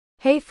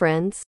Hey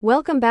friends,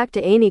 welcome back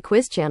to Amy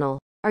Quiz Channel.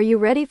 Are you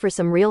ready for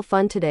some real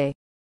fun today?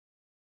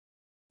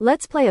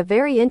 Let's play a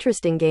very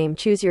interesting game,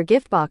 Choose Your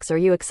Gift Box. Are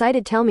you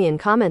excited? Tell me in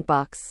comment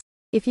box.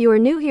 If you are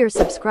new here,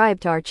 subscribe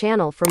to our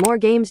channel for more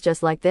games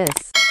just like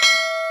this.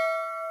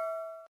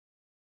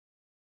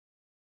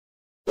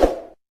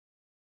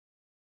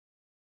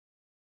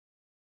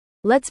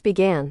 Let's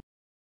begin.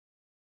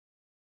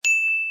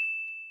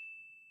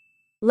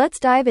 Let's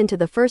dive into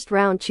the first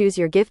round. Choose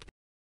your gift.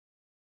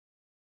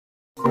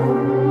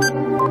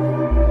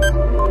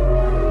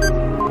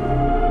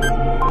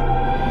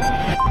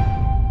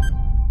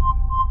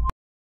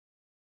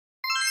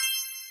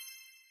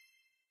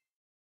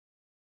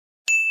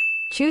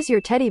 Choose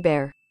your teddy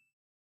bear.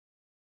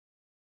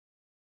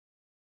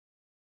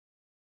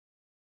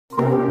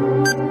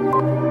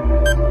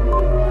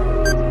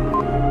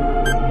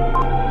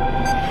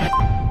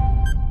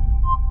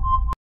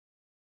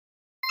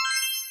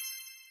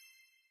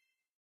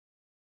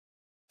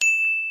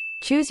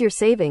 Choose your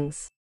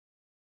savings.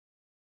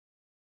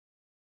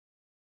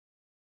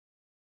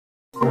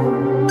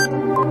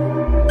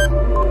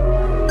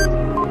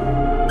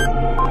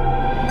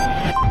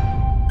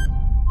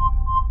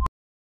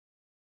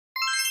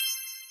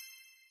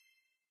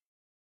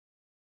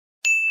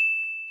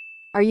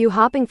 Are you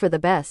hoping for the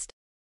best?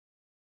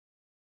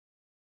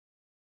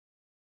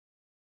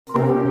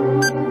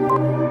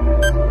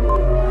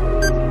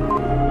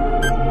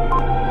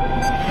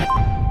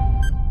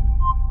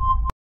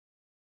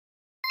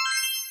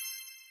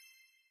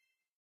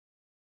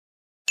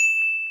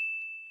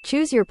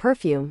 Choose your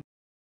perfume.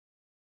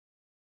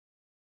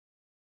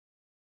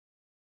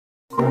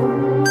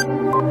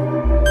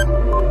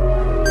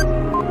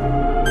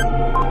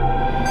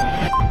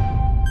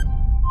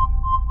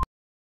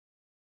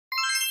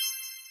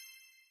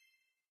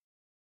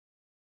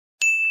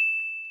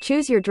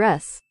 Choose your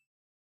dress.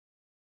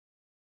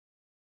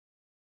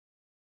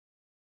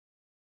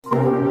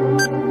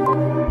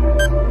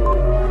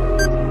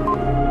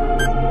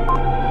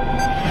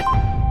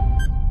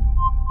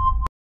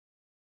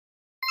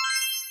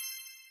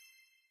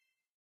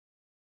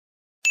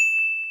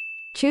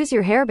 Choose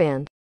your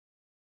hairband.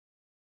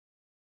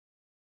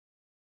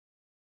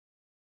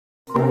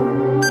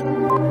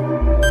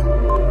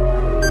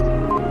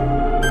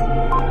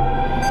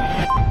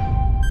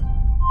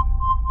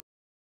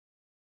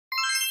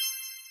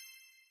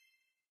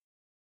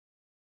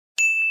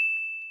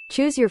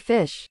 Choose your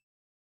fish.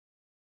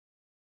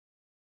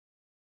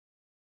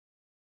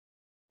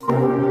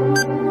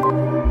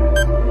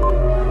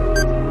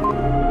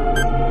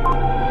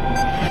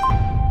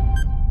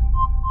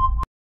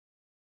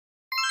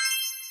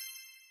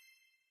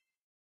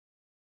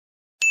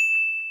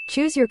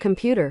 Choose your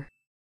computer.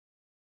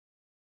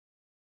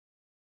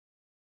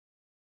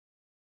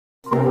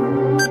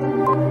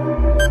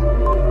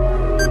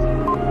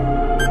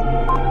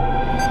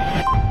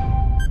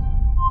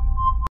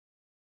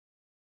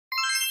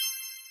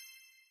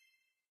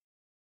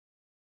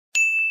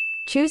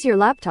 Choose your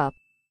laptop.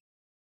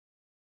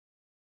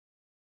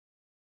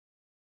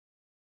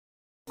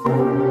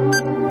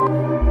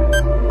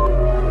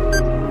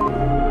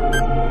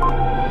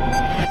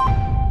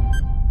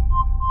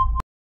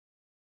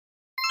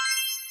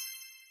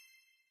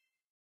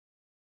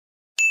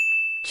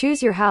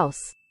 Choose your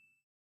house.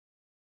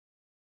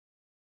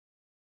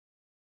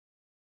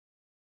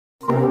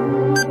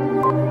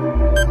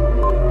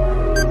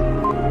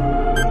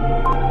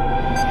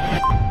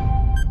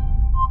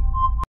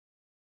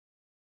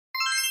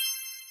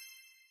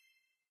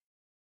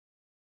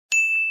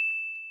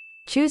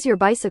 Choose your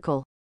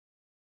bicycle.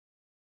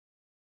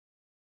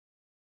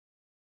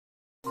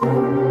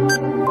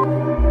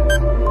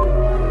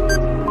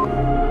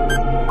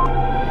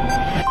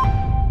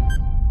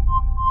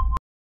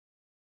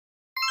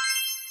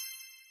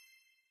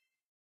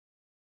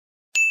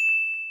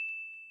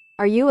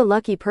 Are you a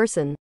lucky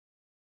person?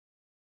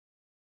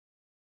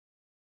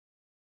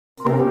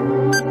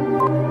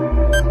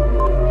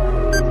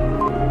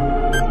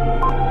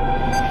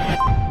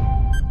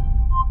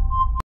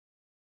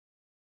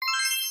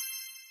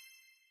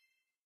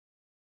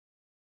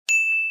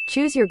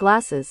 Choose your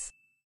glasses.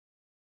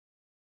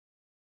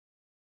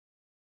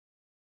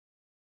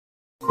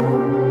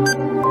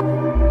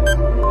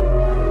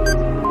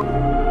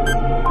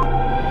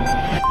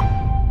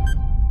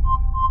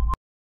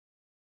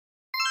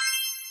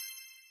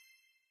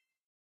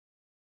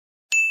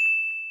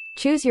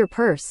 Choose your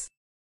purse.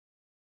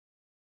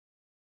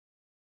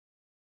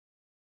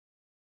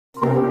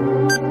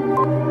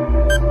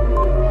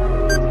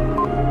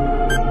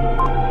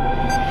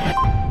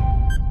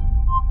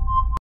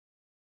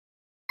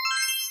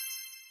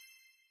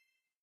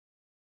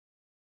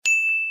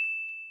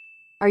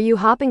 Are you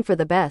hoping for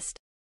the best?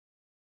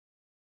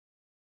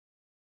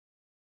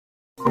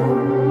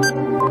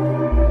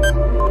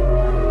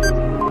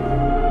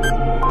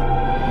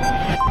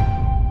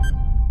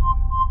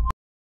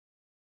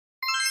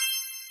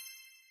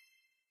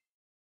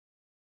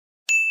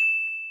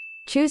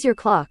 Choose your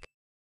clock.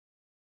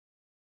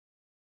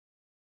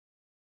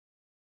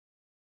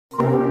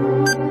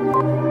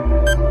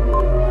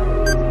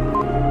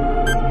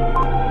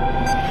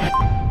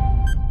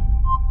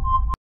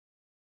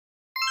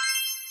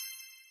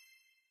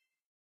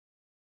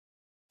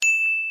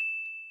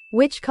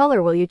 Which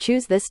color will you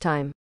choose this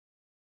time?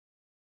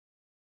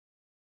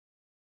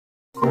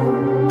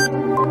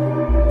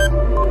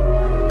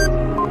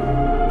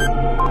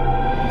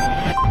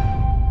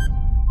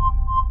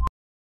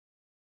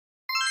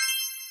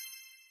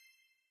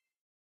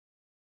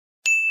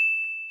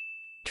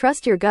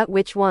 Trust your gut.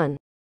 Which one?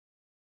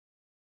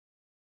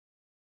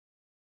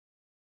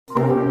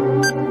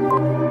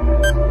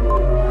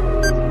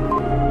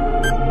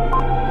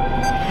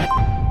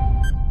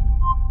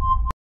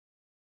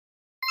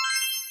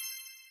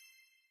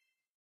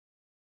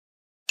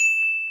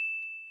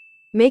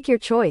 Make your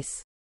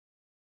choice.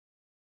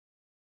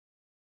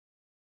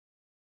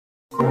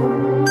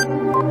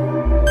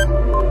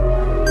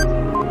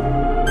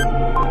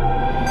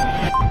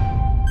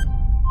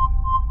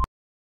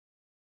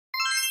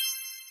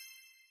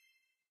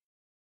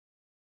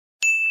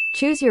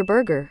 Choose your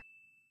burger.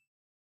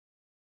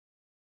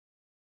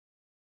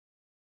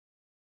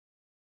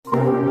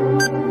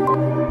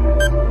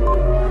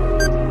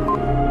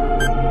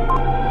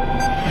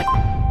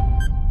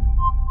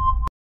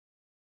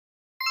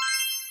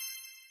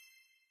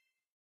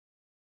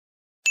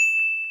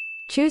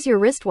 Choose your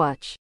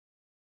wristwatch.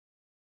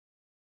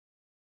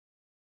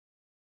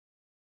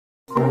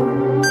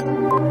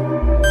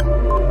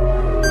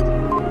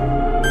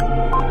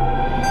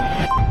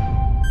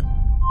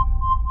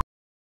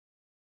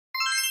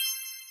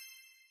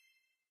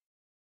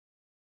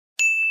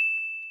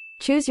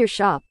 Choose your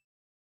shop.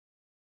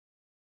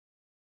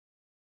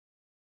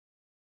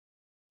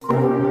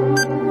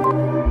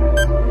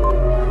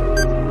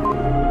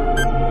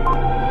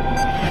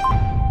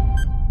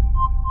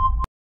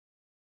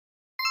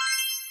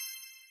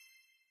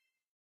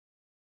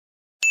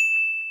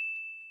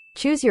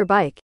 Choose your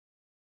bike.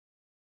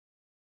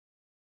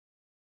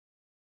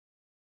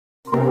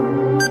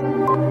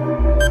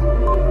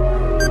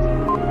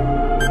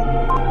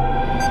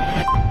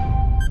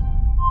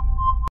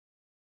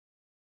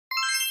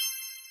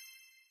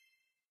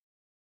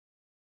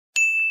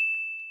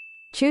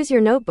 Choose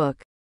your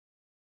notebook.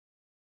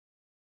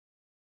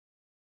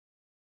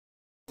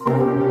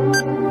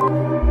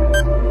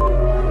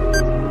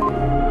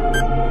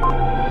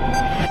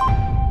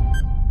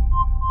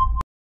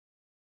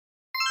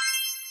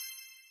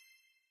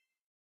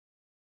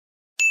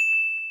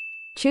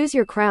 Choose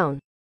your crown.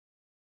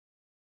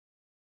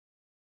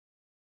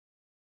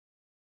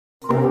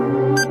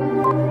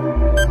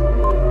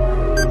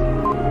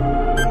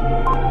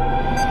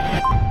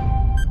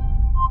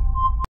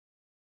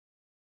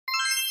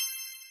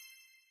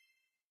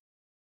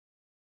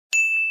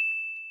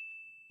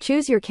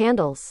 Choose your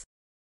candles.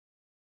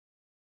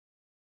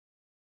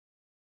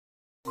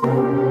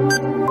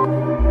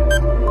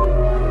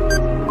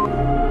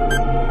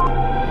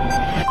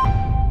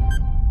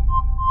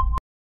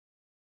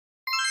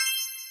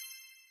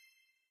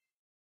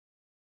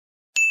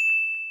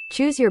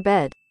 Choose your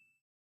bed.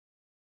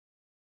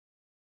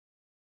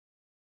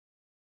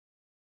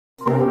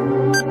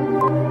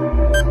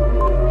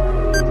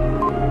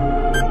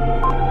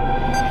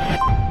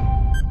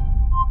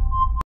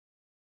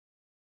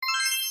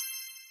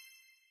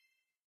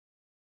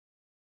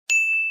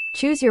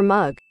 Choose your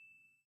mug.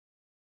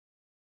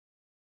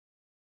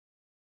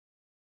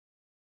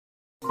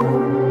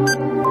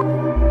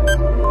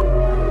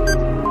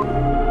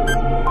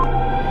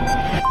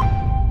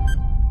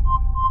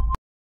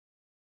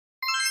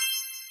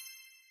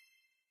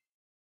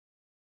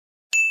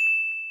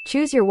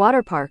 Choose your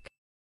water park.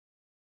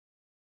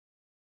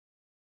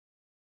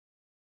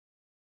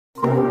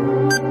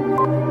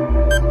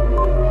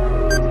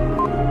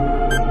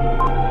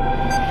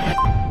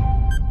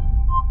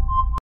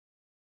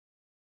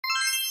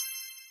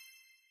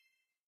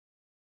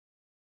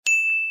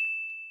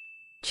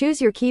 Choose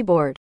your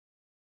keyboard.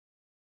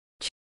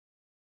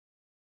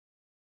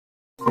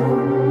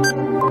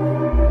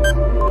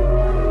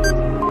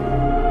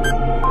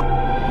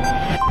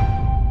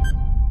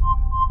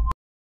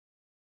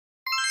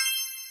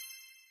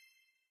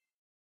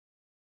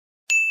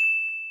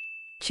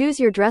 Choose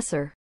your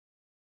dresser.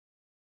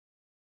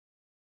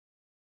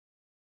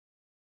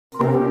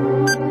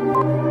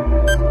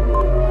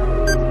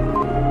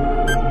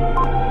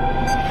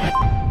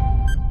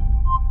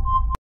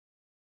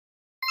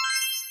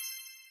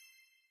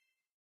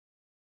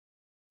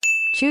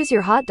 Choose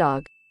your hot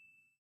dog.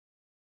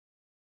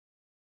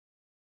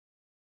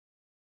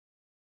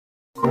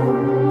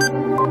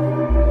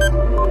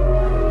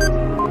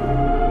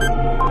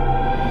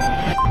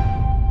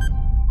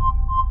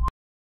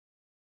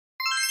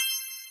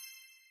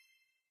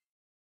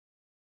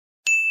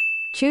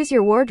 Choose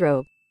your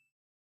wardrobe.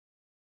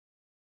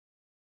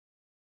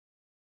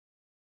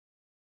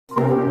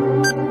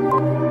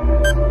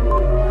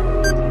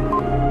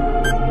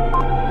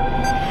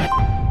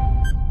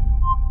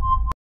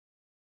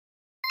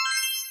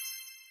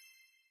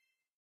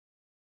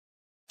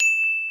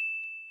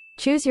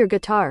 Choose your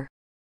guitar.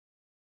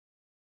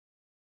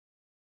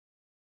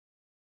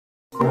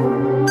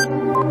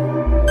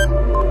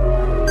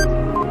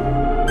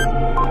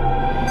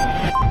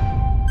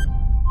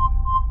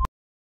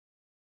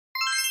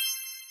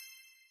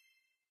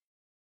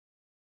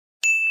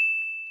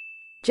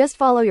 Just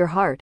follow your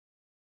heart.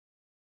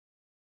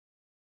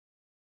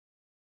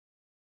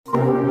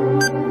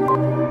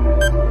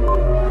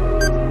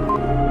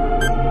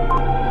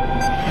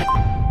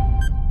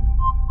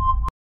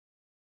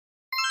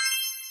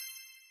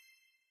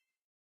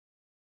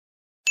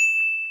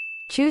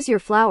 Choose your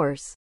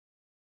flowers.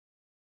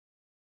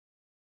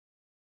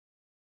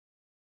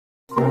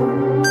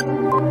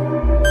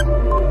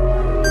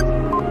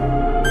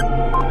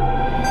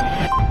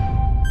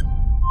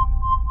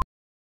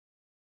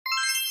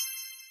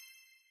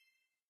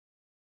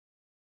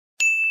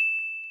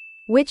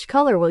 Which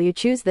color will you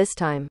choose this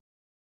time?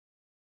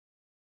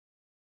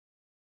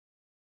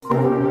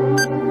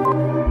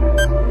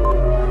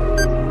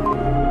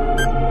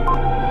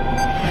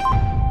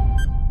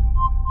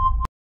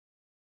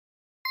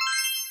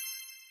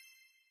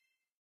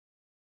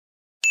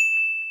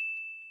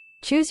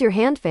 Choose your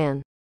hand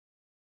fan.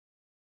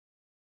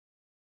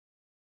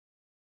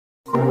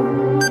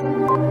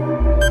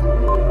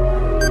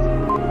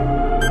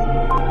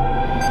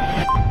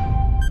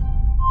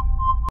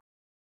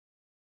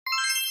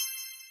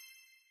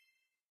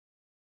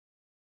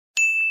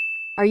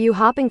 Are you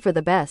hoping for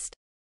the best?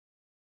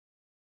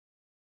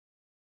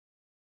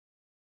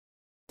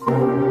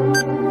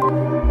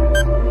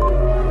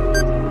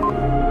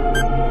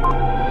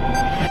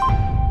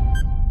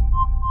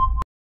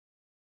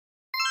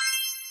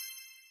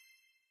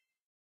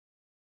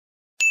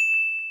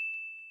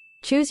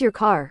 Choose your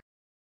car.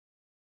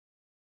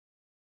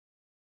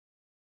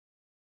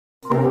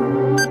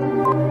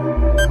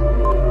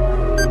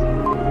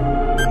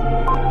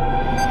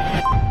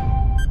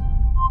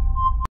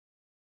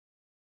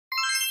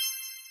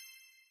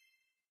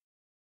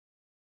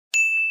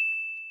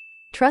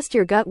 Trust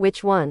your gut.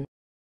 Which one?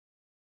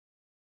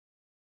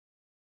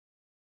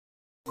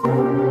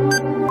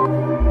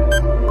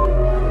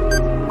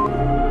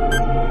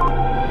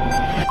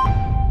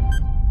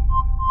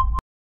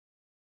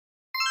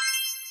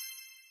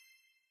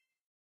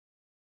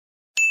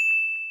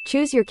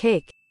 Choose your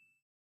cake.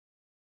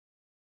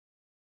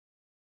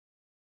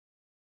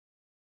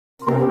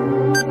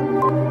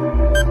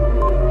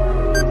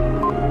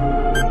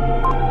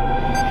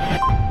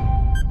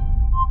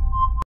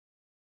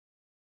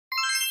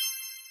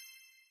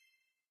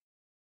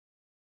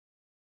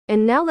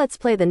 And now let's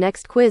play the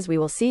next quiz. We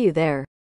will see you there.